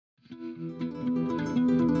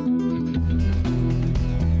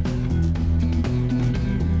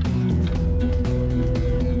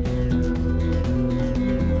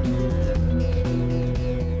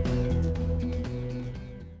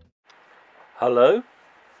Hello?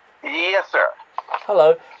 Yes, sir.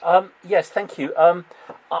 Hello. Yes, thank you.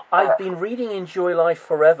 I've been reading Enjoy Life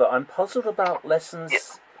Forever. I'm puzzled about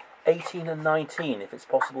lessons 18 and 19, if it's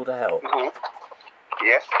possible to help.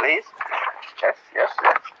 Yes, please. Yes.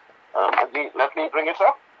 Let me bring it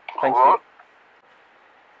up. Thank you.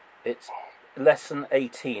 It's lesson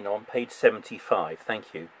 18 on page 75.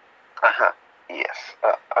 Thank you. Yes.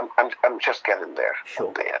 I'm just getting there.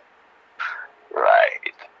 Sure. There.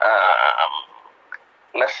 Right.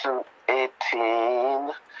 Lesson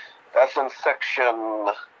 18. That's in section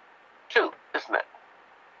 2, isn't it?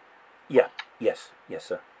 Yeah. Yes,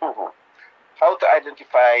 sir. How to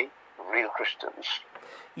identify real Christians.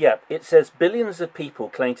 Yeah, it says billions of people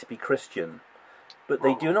claim to be Christian, but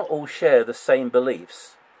they do not all share the same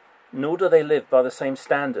beliefs, nor do they live by the same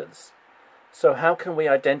standards. So how can we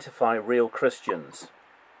identify real Christians?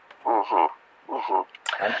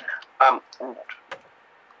 And,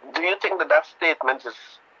 do you think that statement is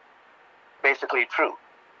basically true?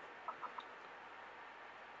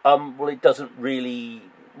 Well, it doesn't really...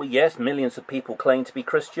 Well, yes, millions of people claim to be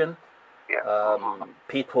Christian. Yeah.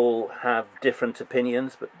 People have different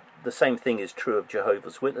opinions, but the same thing is true of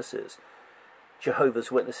Jehovah's Witnesses.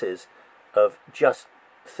 Jehovah's Witnesses of just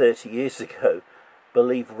 30 years ago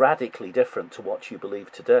believe radically different to what you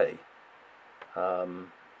believe today.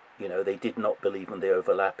 They did not believe in the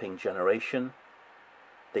overlapping generation.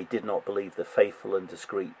 They did not believe the faithful and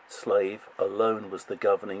discreet slave alone was the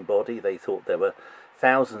governing body. They thought there were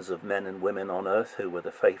thousands of men and women on earth who were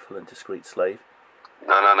the faithful and discreet slave.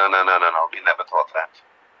 No. We never thought that.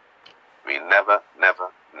 We never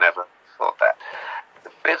thought that. The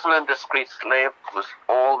faithful and discreet slave was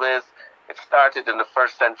always... It started in the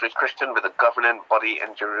first century Christian with a governing body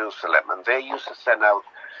in Jerusalem, and they used to send out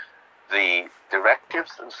the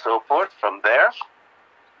directives and so forth from there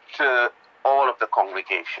to all of the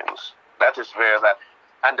congregations. That is where that...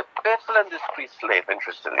 And the faithful and discreet slave,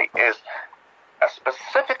 interestingly, is a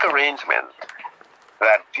specific arrangement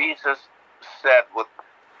that Jesus said would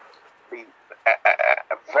be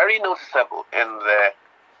very noticeable in the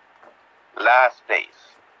last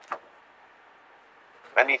days.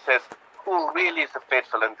 And he says, who really is a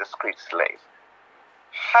faithful and discreet slave?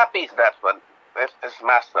 Happy is that one if his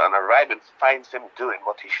master on arriving finds him doing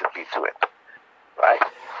what he should be doing. Right?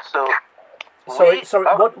 So... Sorry,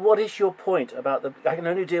 what is your point about the... I can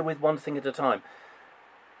only deal with one thing at a time.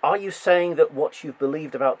 Are you saying that what you've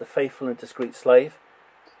believed about the faithful and discreet slave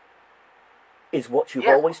is what you've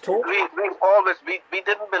always taught? We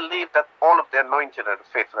didn't believe that all of the anointed are the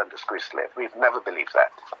faithful and discreet slave. We've never believed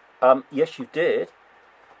that. Yes, you did.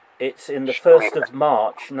 It's in the 1st of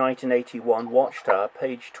March, 1981, Watchtower,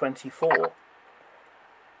 page 24.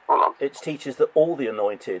 Hold on. It teaches that all the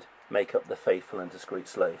anointed make up the faithful and discreet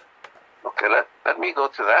slave. Okay, let me go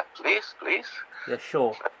to that, please. Yeah,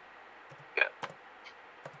 sure. Yeah.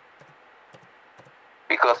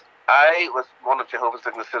 Because I was one of Jehovah's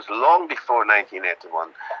Witnesses long before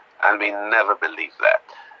 1981, and we never believed that.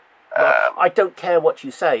 Well, I don't care what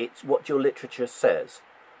you say, it's what your literature says.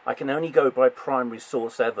 I can only go by primary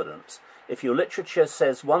source evidence. If your literature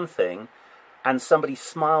says one thing, and somebody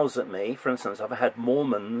smiles at me, for instance, I've had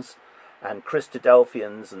Mormons and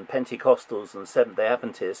Christadelphians and Pentecostals and Seventh-day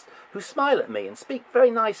Adventists who smile at me and speak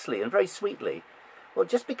very nicely and very sweetly. Well,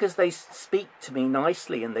 just because they speak to me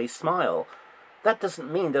nicely and they smile, that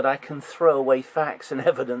doesn't mean that I can throw away facts and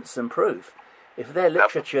evidence and proof. If their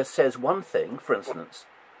literature says one thing, for instance,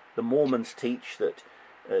 the Mormons teach that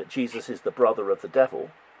Jesus is the brother of the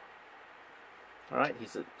devil, all right,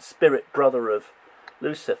 he's a spirit brother of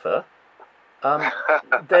Lucifer,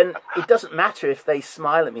 then it doesn't matter if they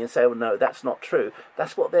smile at me and say, oh no, that's not true.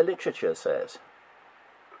 That's what their literature says.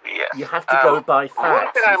 Yes. You have to go by facts.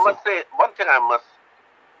 One thing I must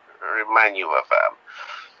remind you of,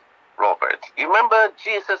 Robert. You remember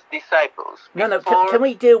Jesus' disciples? No. Can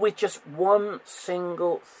we deal with just one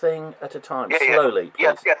single thing at a time, slowly,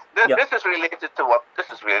 please? Yes. This is related to what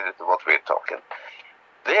we're talking.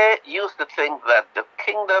 They used to think that the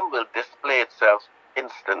kingdom will display itself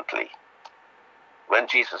instantly when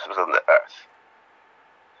Jesus was on the earth.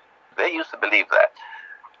 They used to believe that,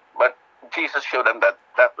 but Jesus showed them that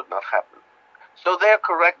that would not happen. So they're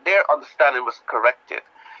correct. Their understanding was corrected.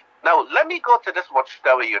 Now, let me go to this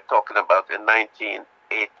watchtower you're talking about in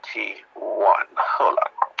 1981. Hold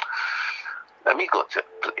on. Let me go to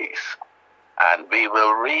it, please. And we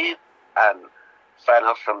will read and find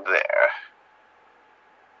out from there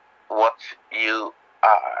what you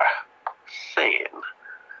are saying.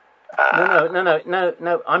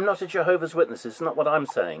 No. I'm not a Jehovah's Witness. It's not what I'm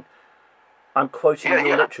saying. I'm quoting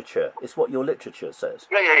your literature. It's what your literature says.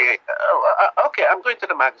 Yeah. Okay, I'm going to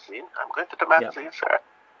the magazine. Sir.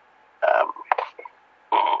 Um,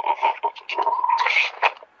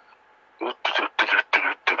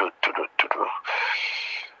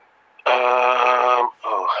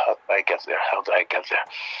 how do I get there?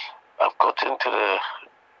 I've got into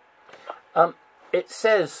the... It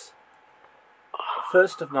says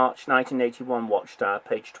 1st of March 1981, Watchtower,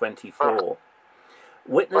 page 24.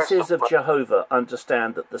 Witnesses of Jehovah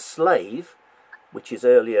understand that the slave, which is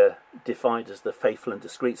earlier defined as the faithful and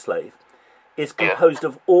discreet slave, is composed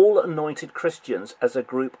of all anointed Christians as a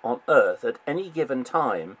group on earth at any given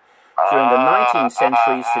time during the 19th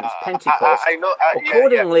century since Pentecost.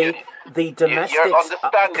 Accordingly, the domestics...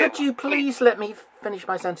 could you please let me finish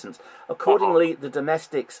my sentence? Accordingly, the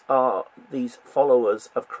domestics are these followers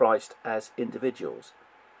of Christ as individuals.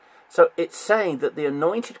 So it's saying that the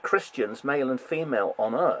anointed Christians, male and female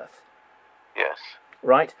on earth,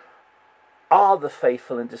 right, are the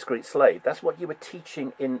faithful and discreet slave. That's what you were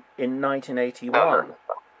teaching in 1981. No.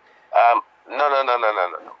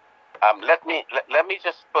 Let me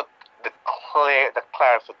just put the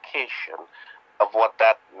clarification of what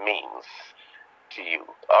that means to you.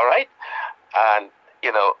 All right, and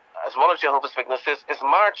as one of Jehovah's Witnesses, it's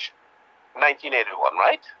March 1981,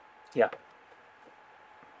 right? Yeah.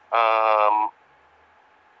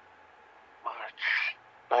 March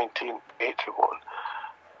 1981.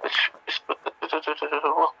 Which is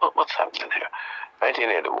what's happening here?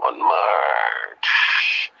 1981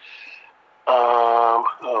 March.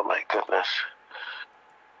 Oh my goodness.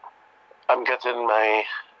 I'm getting my.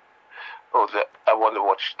 I want the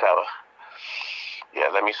Watchtower. Yeah,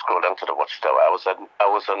 let me scroll down to the Watchtower. I was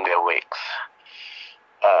on the Awakes.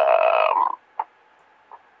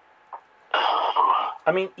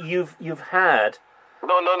 I mean, you've had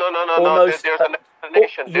no. almost There's an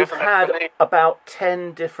explanation. you've had about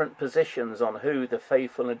 10 different positions on who the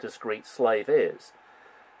faithful and discreet slave is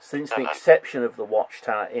since the inception of the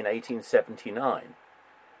Watchtower in 1879.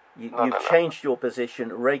 You've changed your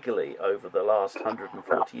position regularly over the last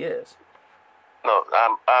 140 years. No,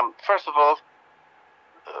 first of all,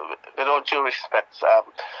 with all due respect,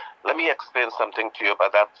 let me explain something to you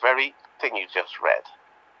about that very thing you just read.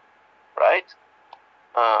 Right?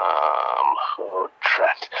 Oh,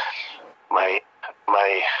 drat. My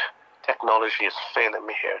technology is failing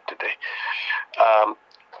me here today.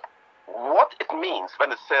 What it means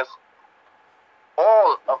when it says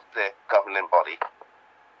all of the governing body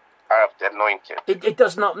are of the anointed. It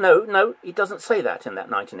does not, no, it doesn't say that in that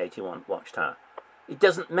 1981 Watchtower. It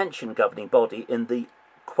doesn't mention governing body in the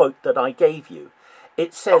quote that I gave you.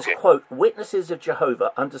 It says, quote, witnesses of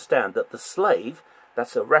Jehovah understand that the slave,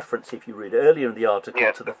 that's a reference if you read earlier in the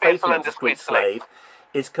article to the faithful and discreet slave,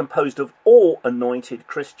 is composed of all anointed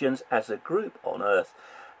Christians as a group on earth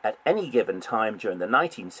at any given time during the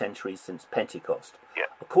 19th century since Pentecost.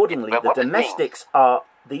 Accordingly, the domestics are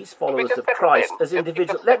these followers of Christ as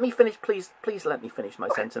individuals. Let me finish, please let me finish my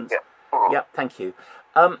sentence. Yeah, thank you.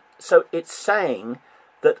 So it's saying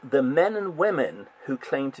that the men and women who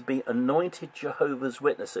claim to be anointed Jehovah's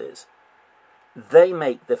Witnesses, they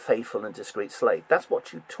make the faithful and discreet slave. That's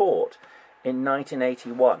what you taught in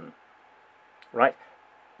 1981, right?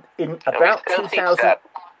 In about 2000...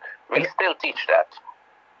 We still teach that.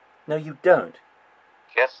 No, you don't.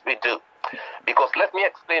 Yes, we do. Because let me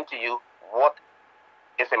explain to you what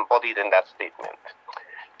is embodied in that statement.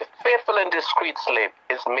 The faithful and discreet slave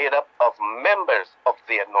is made up of members of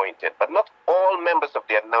the anointed, but not all members of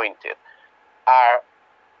the anointed are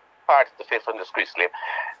part of the faithful and discreet slave.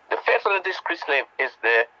 The faithful and discreet slave is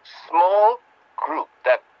the small group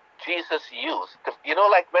that Jesus used.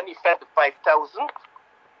 Like when he fed the 5,000,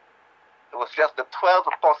 it was just the 12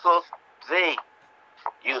 apostles, they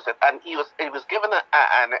used it. And he was given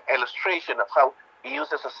an illustration of how he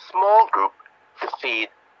uses a small group to feed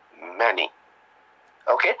many.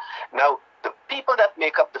 Okay? Now, the people that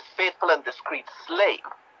make up the faithful and discreet slave,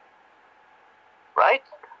 right,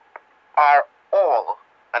 are all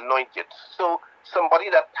anointed. So somebody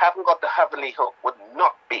that haven't got the heavenly hope would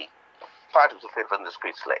not be part of the faithful and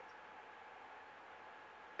discreet slave.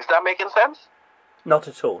 Is that making sense? Not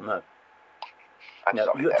at all, no. No,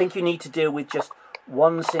 I think you need to deal with just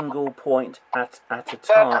one single point at a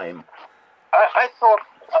time. I thought,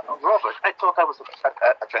 Robert, I was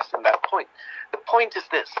addressing that point. The point is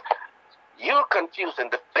this. You're confusing.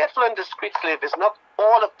 The faithful and discreet slave is not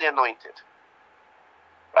all of the anointed.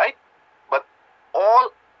 Right? But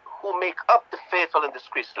all who make up the faithful and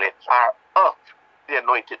discreet slave are of the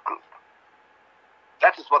anointed group.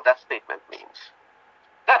 That is what that statement means.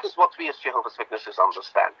 That is what we as Jehovah's Witnesses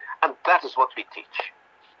understand. And that is what we teach.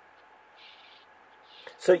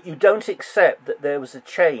 So you don't accept that there was a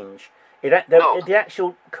change No. The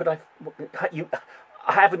actual, I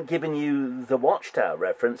haven't given you the Watchtower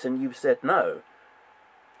reference, and you've said no.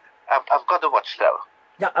 I've got the Watchtower.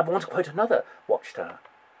 Yeah, I want to quote another Watchtower.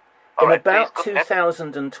 All In right, about please, go ahead.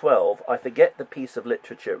 2012, I forget the piece of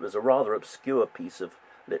literature, it was a rather obscure piece of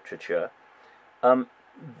literature,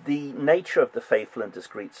 the nature of the faithful and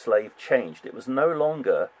discreet slave changed. It was no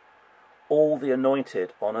longer all the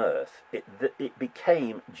anointed on earth. It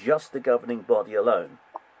became just the governing body alone.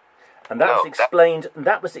 And that was explained.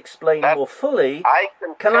 That was explained more fully.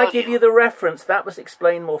 Can I give you the reference? That was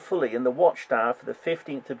explained more fully in the Watchtower for the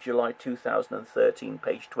 15th of July 2013,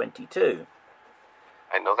 page 22.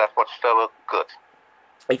 I know that Watchtower good.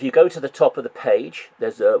 If you go to the top of the page,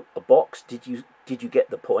 there's a box. Did you get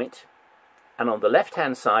the point? And on the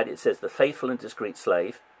left-hand side, it says the faithful and discreet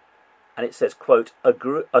slave, and it says, quote,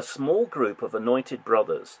 a small group of anointed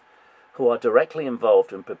brothers who are directly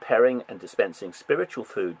involved in preparing and dispensing spiritual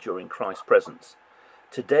food during Christ's presence.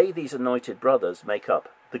 Today, these anointed brothers make up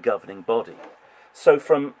the governing body. So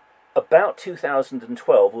from about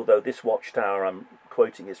 2012, although this Watchtower I'm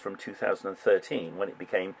quoting is from 2013, when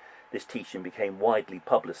this teaching became widely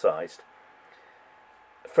publicised,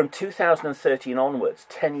 from 2013 onwards,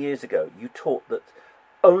 10 years ago, you taught that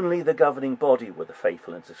only the governing body were the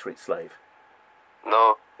faithful and discreet slave.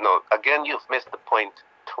 No. Again, you've missed the point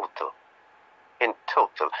in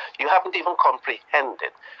total. You haven't even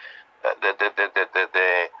comprehended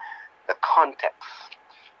the context.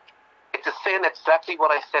 It is saying exactly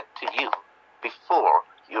what I said to you before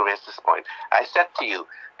you raised this point. I said to you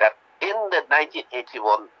that in the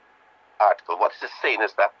 1981 article, what it is saying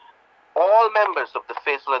is that all members of the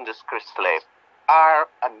faithful and discreet slave are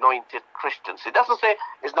anointed Christians.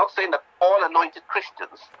 It's not saying that all anointed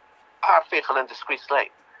Christians are faithful and discreet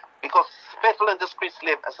slave. Because faithful and discreet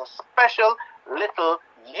slave is a special little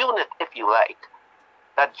unit, if you like,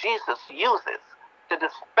 that Jesus uses to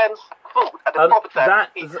dispense food at the proper time.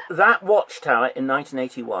 That Watchtower in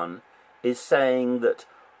 1981 is saying that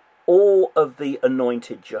all of the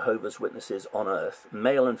anointed Jehovah's Witnesses on earth,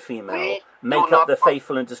 male and female, make up the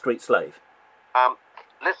faithful and discreet slave.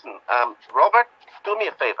 Listen, Robert, do me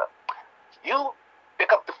a favor. You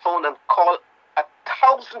pick up the phone and call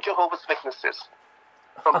 1,000 Jehovah's Witnesses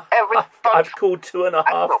from every I've called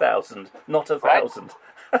 2,500, not 1,000.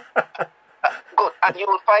 Right? Good, and you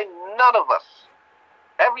will find none of us.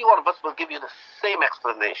 Every one of us will give you the same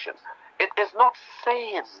explanation. It is not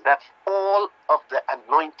saying that all of the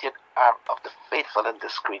anointed are of the faithful and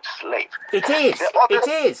discreet slave.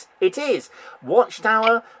 It is.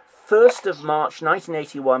 Watchtower, 1st of March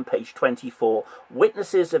 1981, page 24.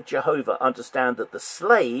 Witnesses of Jehovah understand that the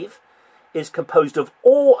slave is composed of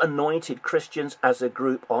all anointed Christians as a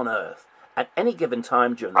group on earth at any given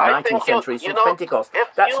time during the 19th century since Pentecost.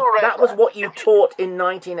 That was what you taught in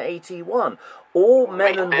 1981. All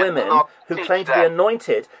men and women who claim to be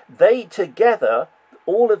anointed, they together,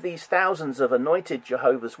 all of these thousands of anointed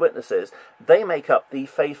Jehovah's Witnesses, they make up the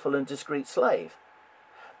faithful and discreet slave.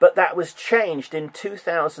 But that was changed in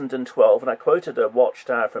 2012, and I quoted a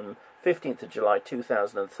Watchtower from 15th of July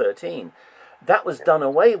 2013. That was done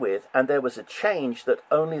away with, and there was a change that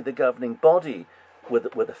only the governing body were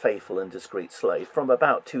the faithful and discreet slave from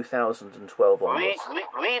about 2012 onwards.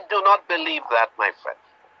 We do not believe that, my friend.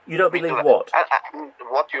 You don't believe what?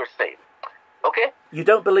 What you're saying. Okay? You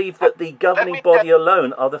don't believe that the governing body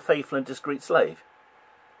alone are the faithful and discreet slave?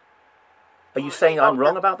 Are you saying I'm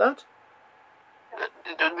wrong about that?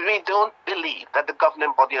 We don't believe that the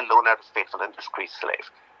governing body alone are the faithful and discreet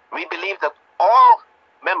slave. We believe that all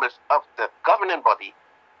members of the governing body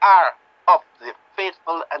are of the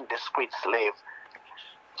faithful and discreet slave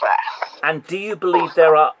class. And do you believe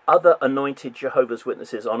there are other anointed Jehovah's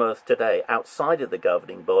Witnesses on earth today outside of the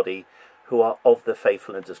governing body who are of the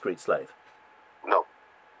faithful and discreet slave? No.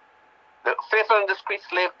 The faithful and discreet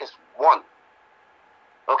slave is one.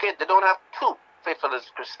 Okay? They don't have two faithful and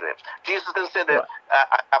discreet slaves. Jesus didn't say that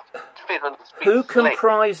faithful and discreet slave. Who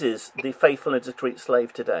comprises the faithful and discreet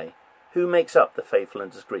slave today? Who makes up the faithful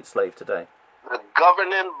and discreet slave today? The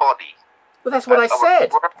governing body. Well, that's what I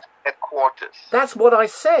said. Headquarters. That's what I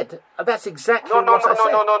said. That's exactly what I said.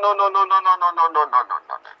 No.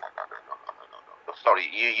 Sorry,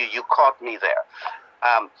 you caught me there.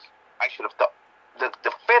 I should have thought.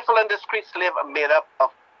 The faithful and discreet slave are made up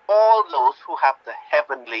of all those who have the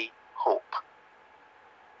heavenly hope.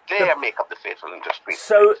 They make up the faithful and discreet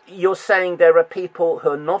slave. So you're saying there are people who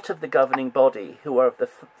are not of the governing body who are of the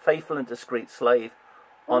faithful and discreet slave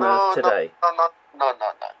on earth today? No.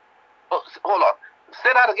 Oh, hold on.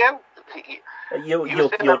 Say that again.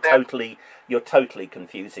 You're totally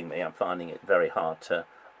confusing me. I'm finding it very hard to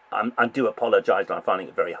I do apologise. I'm finding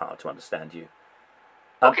it very hard to understand you.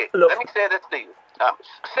 Okay, Look, let me say this to you.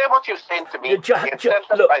 Say what you're saying to me.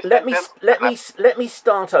 Look, let me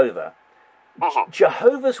start over.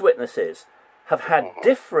 Jehovah's Witnesses have had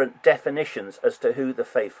different definitions as to who the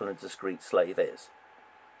faithful and discreet slave is.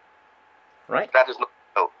 Right? That is not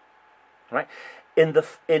so. Right? In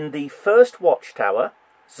the first Watchtower,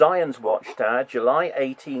 Zion's Watchtower, July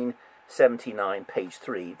 1879, page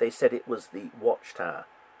 3, they said it was the Watchtower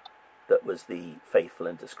that was the faithful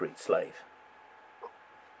and discreet slave.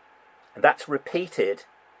 And that's repeated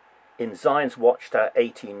in Zion's Watchtower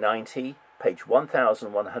 1890, page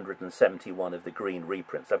 1171 of the Green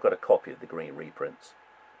Reprints. I've got a copy of the Green Reprints,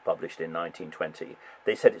 published in 1920.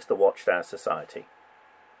 They said it's the Watchtower Society.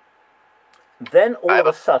 Then all of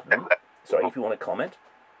a sudden, sorry, if you want to comment.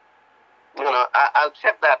 No, I'll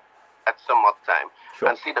check that at some other time. Sure.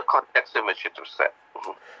 And see the context in which it was said.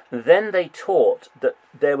 Then they taught that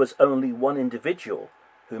there was only one individual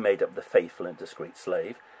who made up the faithful and discreet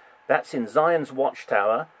slave. That's in Zion's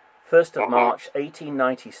Watchtower, 1st of March,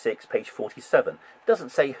 1896, page 47. It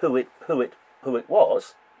doesn't say who it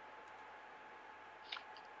was.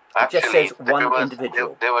 It just says one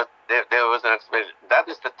individual. There was an explanation. That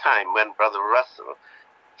is the time when Brother Russell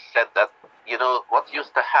said that, you know, what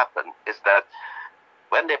used to happen is that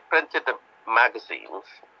when they printed the magazines,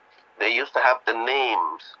 they used to have the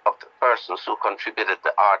names of the persons who contributed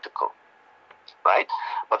the article, right?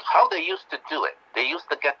 But how they used to do it, they used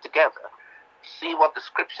to get together, see what the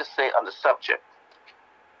scriptures say on the subject,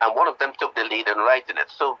 and one of them took the lead in writing it.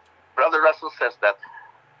 So Brother Russell says that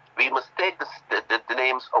we must take the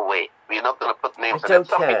names away. We're not going to put names. I don't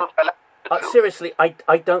care. Seriously,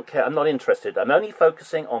 I don't care. I'm not interested. I'm only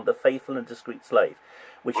focusing on the faithful and discreet slave,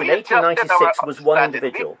 which in 1896 was one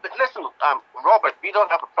individual. Listen, Robert, we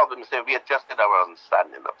don't have a problem saying we adjusted our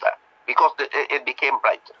understanding of that because it became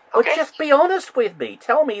brighter. Okay? Well, just be honest with me.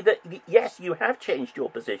 Tell me that, yes, you have changed your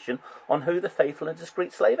position on who the faithful and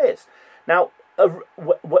discreet slave is. Now,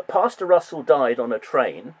 Pastor Russell died on a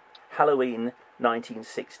train, Halloween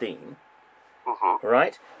 1916,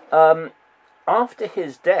 right? After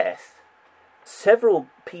his death, several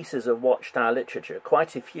pieces of Watchtower literature,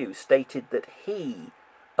 quite a few, stated that he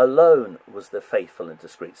alone was the faithful and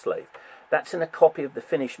discreet slave. That's in a copy of the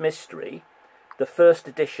Finnish Mystery, the first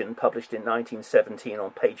edition published in 1917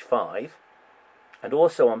 on page 5, and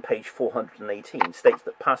also on page 418 states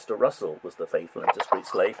that Pastor Russell was the faithful and discreet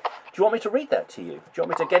slave. Do you want me to read that to you? Do you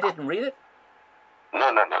want me to get it and read it? No.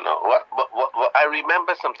 What, I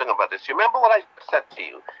remember something about this. You remember what I said to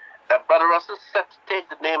you? That Brother Russell said to take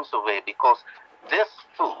the names away because this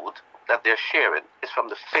food that they're sharing is from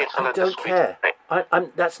the faithful and discreet slave. I don't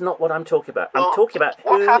care. That's not what I'm talking about. I'm talking about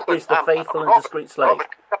who is the faithful and discreet slave. Robert,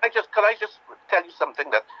 can I just tell you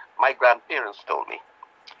something that my grandparents told me?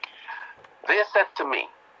 They said to me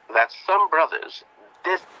that some brothers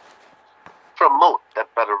did promote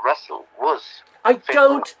that Brother Russell was. I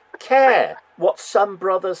don't care what some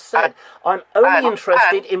brothers said. I'm only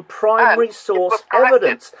interested in primary source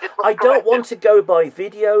evidence. I don't want to go by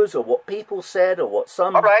videos or what people said or what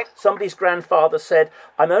somebody's grandfather said.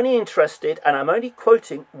 I'm only interested, and I'm only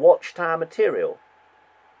quoting Watchtower material.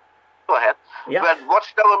 Go ahead. Yeah. But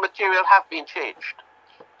Watchtower material have been changed.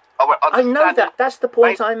 I know that. That's the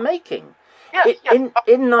point I'm making. Yes, in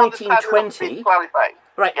 1920,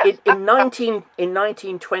 right? Yes. In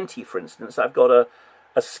 1920, for instance, I've got a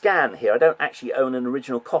scan here. I don't actually own an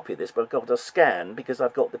original copy of this, but I've got a scan because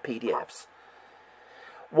I've got the PDFs.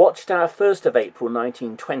 Watchtower, 1st of April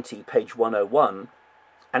 1920, page 101,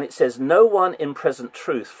 and it says, "No one in present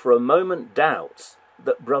truth for a moment doubts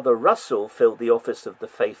that Brother Russell filled the office of the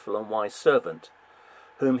faithful and wise servant,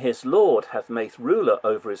 whom his Lord hath made ruler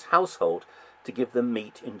over his household, to give them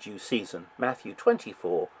meat in due season." Matthew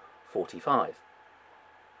 24:45.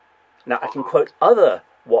 Now, I can quote other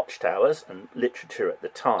Watchtowers and literature at the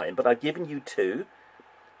time, but I've given you two.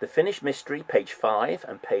 The Finnish Mystery, page 5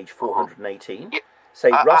 and page 418,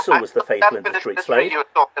 say Russell was the faithful and discreet slave. You're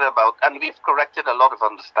talking about, and we've corrected a lot of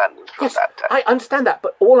understandings from that time. I understand that,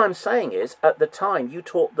 but all I'm saying is, at the time, you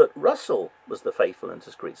taught that Russell was the faithful and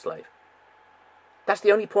discreet slave. That's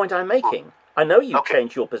the only point I'm making. I know you've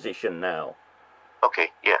changed your position now.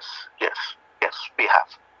 Okay, yes, we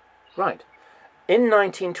have. Right. In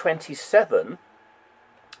 1927,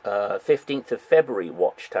 15th of February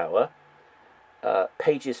Watchtower,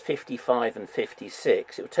 pages 55 and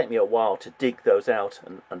 56, it would take me a while to dig those out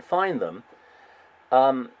and find them.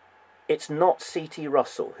 It's not C.T.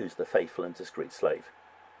 Russell who's the faithful and discreet slave.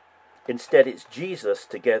 Instead, it's Jesus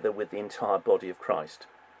together with the entire body of Christ.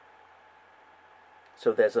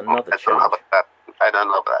 So there's another change. I don't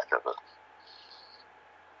know about that.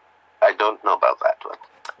 I don't know about that one.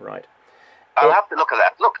 Right. I'll have to look at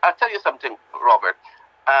that. Look, I'll tell you something, Robert.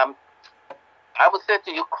 I would say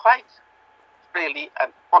to you quite freely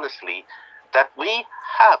and honestly that we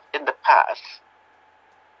have in the past,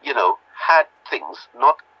 had things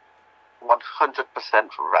not 100%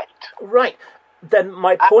 right. Right. Then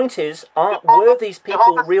my point is, were these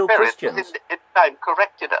people real Christians? In time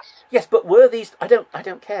corrected us. Yes, but were these? I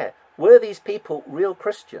don't care. Were these people real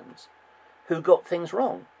Christians who got things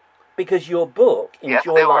wrong? Because your book,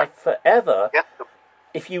 Enjoy Life Forever,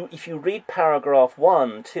 if you read paragraph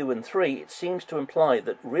 1, 2, and 3, it seems to imply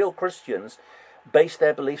that real Christians base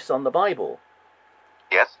their beliefs on the Bible.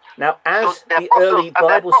 Yes. Now, as the early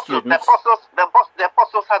Bible students, the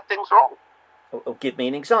apostles had things wrong. Give me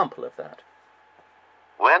an example of that.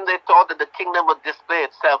 When they thought that the kingdom would display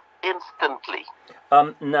itself instantly.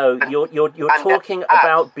 No, you're talking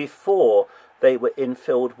about before they were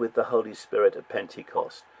infilled with the Holy Spirit at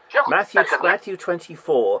Pentecost. Matthew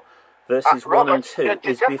 24, verses 1 and 2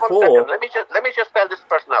 is before. Let me just tell this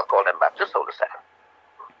person I'll call them back. Just hold a second.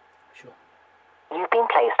 Sure. You've been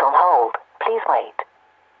placed on hold. Please wait.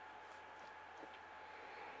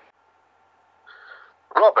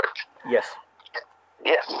 Robert. Yes.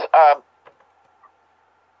 Yes.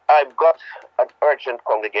 I've got an urgent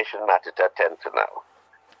congregation matter to attend to now.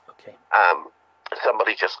 Okay.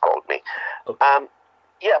 Somebody just called me. Okay.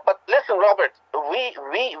 Yeah, but listen, Robert, we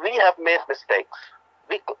have made mistakes.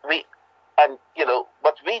 But we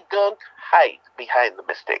don't hide behind the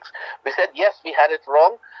mistakes. We said, yes, we had it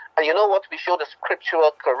wrong. And you know what? We showed a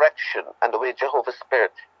scriptural correction and the way Jehovah's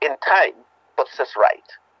Spirit in time puts us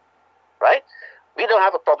right. Right? We don't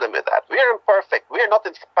have a problem with that. We're imperfect. We're not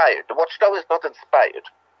inspired. The Watchtower is not inspired.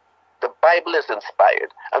 The Bible is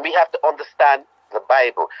inspired. And we have to understand the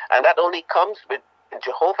Bible. And that only comes with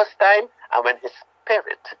Jehovah's time and when His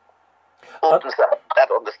Spirit opens up that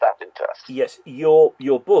understanding to us. Yes,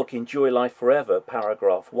 your book, Enjoy Life Forever,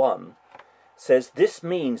 paragraph 1, says this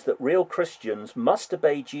means that real Christians must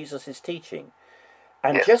obey Jesus' teaching.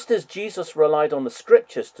 And just as Jesus relied on the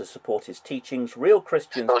scriptures to support his teachings, real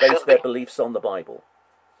Christians base their beliefs on the Bible.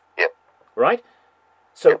 Yep. Right?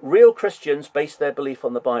 So real Christians base their belief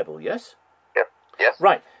on the Bible, yes? Yep. Yes.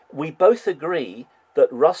 Right. We both agree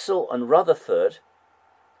that Russell and Rutherford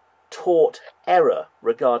taught error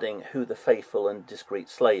regarding who the faithful and discreet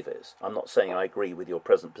slave is. I'm not saying I agree with your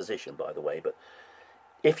present position, by the way, but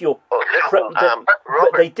if you're...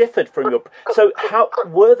 Robert, they differed from your... So how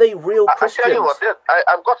were they real Christians? I'll tell you what,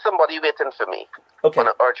 I've got somebody waiting for me on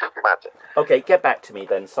an urgent matter. Okay, get back to me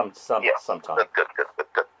then sometime. Good.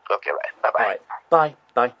 Okay, right. Bye-bye. All right.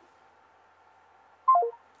 Bye.